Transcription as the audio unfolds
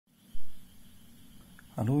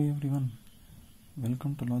Hello everyone,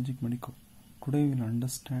 welcome to Logic Medico. Today we will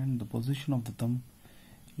understand the position of the thumb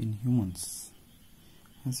in humans.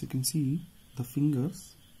 As you can see, the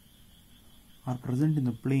fingers are present in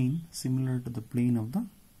the plane similar to the plane of the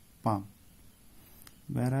palm,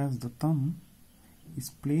 whereas the thumb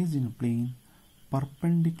is placed in a plane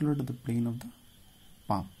perpendicular to the plane of the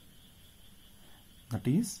palm. That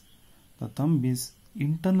is, the thumb is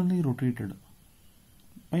internally rotated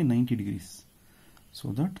by 90 degrees, so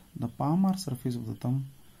that the palmar surface of the thumb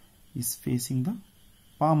is facing the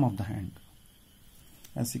palm of the hand,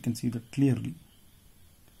 as you can see that clearly.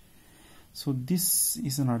 So this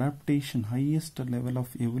is an adaptation, highest level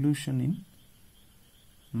of evolution in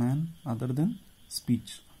man other than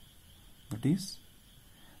speech. That is,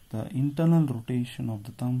 the internal rotation of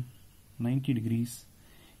the thumb 90 degrees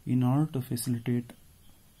in order to facilitate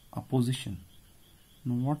opposition.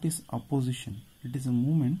 Now what is opposition? It is a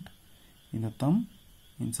movement in the thumb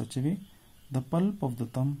in such a way the pulp of the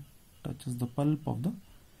thumb touches the pulp of the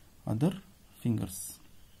other fingers.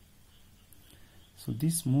 So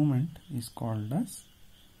this movement is called as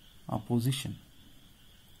opposition.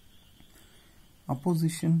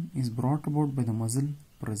 Opposition is brought about by the muscle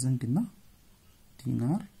present in the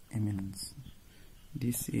thenar eminence.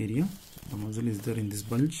 This area, the muscle is there in this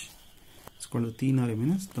bulge. It's called the thenar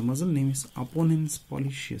eminence. The muscle name is opponens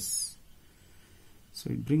pollicis.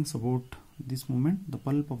 So it brings about this movement. The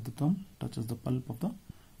pulp of the thumb touches the pulp of the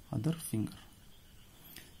other finger.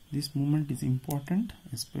 This movement is important,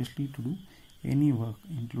 especially to do any work,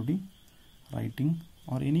 including writing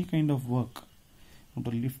or any kind of work. To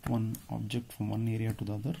lift one object from one area to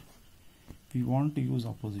the other, we want to use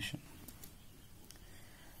opposition.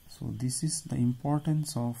 So this is the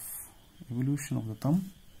importance of evolution of the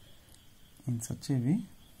thumb in such a way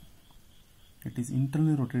it is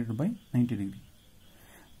internally rotated by 90 degrees.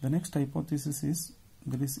 The next hypothesis is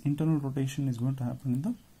there is internal rotation is going to happen in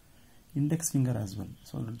the index finger as well,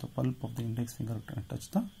 so that the pulp of the index finger can touch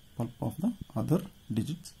the pulp of the other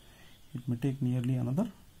digits. It may take nearly another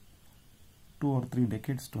 2 or 3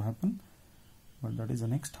 decades to happen, but that is the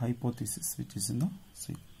next hypothesis which is in the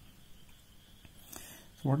same.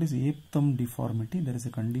 So what is ape thumb deformity? There is a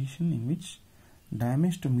condition in which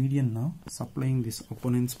damage to median nerve supplying this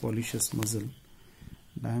opponens pollicis muscle,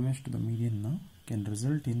 damage to the median nerve can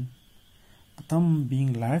result in the thumb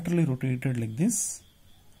being laterally rotated like this.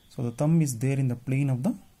 So the thumb is there in the plane of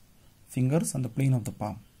the fingers and the plane of the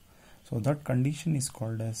palm. So that condition is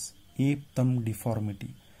called as ape thumb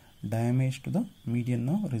deformity. Damage to the median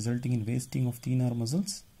nerve resulting in wasting of thenar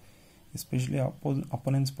muscles, especially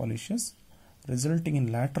opponens pollicis, resulting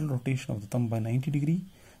in lateral rotation of the thumb by 90 degrees.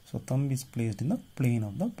 So thumb is placed in the plane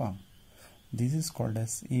of the palm. This is called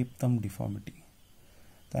as ape thumb deformity.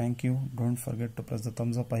 Thank you. Don't forget to press the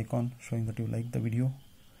thumbs up icon showing that you like the video,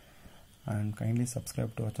 and kindly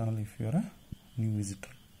subscribe to our channel if you are a new visitor.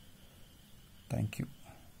 Thank you.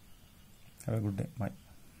 Have a good day. Bye.